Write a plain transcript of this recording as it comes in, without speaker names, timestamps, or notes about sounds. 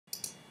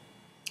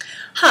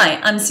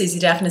Hi, I'm Susie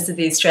Daphnis of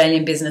the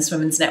Australian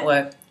Businesswomen's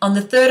Network. On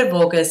the 3rd of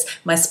August,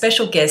 my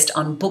special guest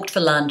on Booked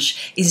for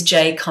Lunch is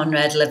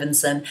Conrad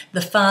Levinson,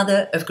 the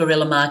father of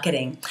guerrilla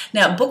marketing.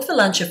 Now, Booked for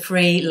Lunch are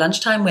free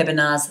lunchtime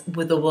webinars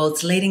with the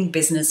world's leading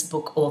business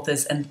book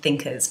authors and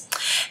thinkers.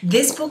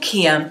 This book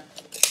here,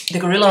 The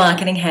Guerrilla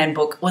Marketing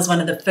Handbook, was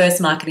one of the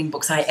first marketing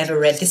books I ever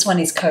read. This one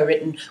is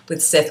co-written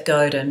with Seth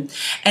Godin,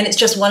 and it's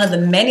just one of the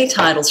many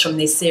titles from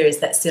this series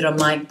that sit on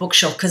my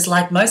bookshelf because,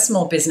 like most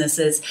small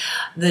businesses,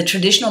 the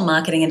traditional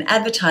marketing and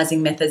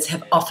advertising methods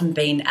have often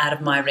been out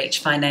of my reach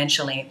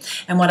financially.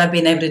 And what I've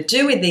been able to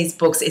do with these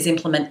books is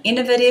implement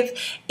innovative,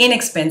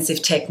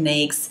 inexpensive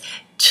techniques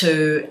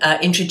to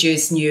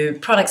introduce new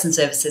products and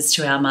services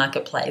to our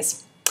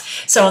marketplace.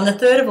 So on the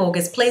 3rd of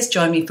August, please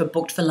join me for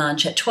Booked for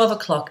Lunch at 12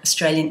 o'clock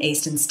Australian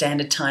Eastern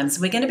Standard Time.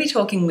 So we're going to be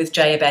talking with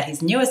Jay about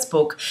his newest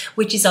book,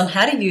 which is on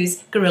how to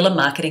use guerrilla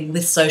marketing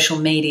with social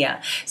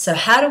media. So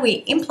how do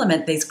we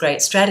implement these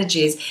great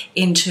strategies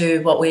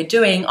into what we're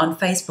doing on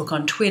Facebook,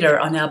 on Twitter,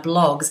 on our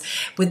blogs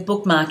with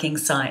bookmarking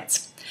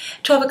sites.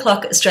 12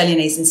 o'clock Australian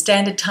Eastern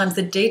Standard Time.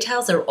 The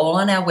details are all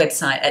on our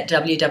website at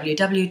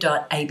www.abn.org.au.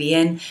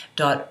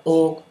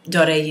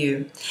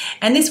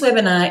 And this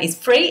webinar is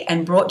free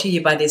and brought to you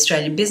by the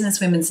Australian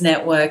Businesswomen's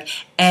Network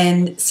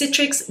and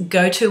Citrix's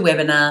go-to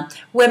webinar,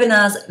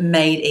 Webinars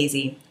Made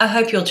Easy. I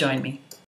hope you'll join me.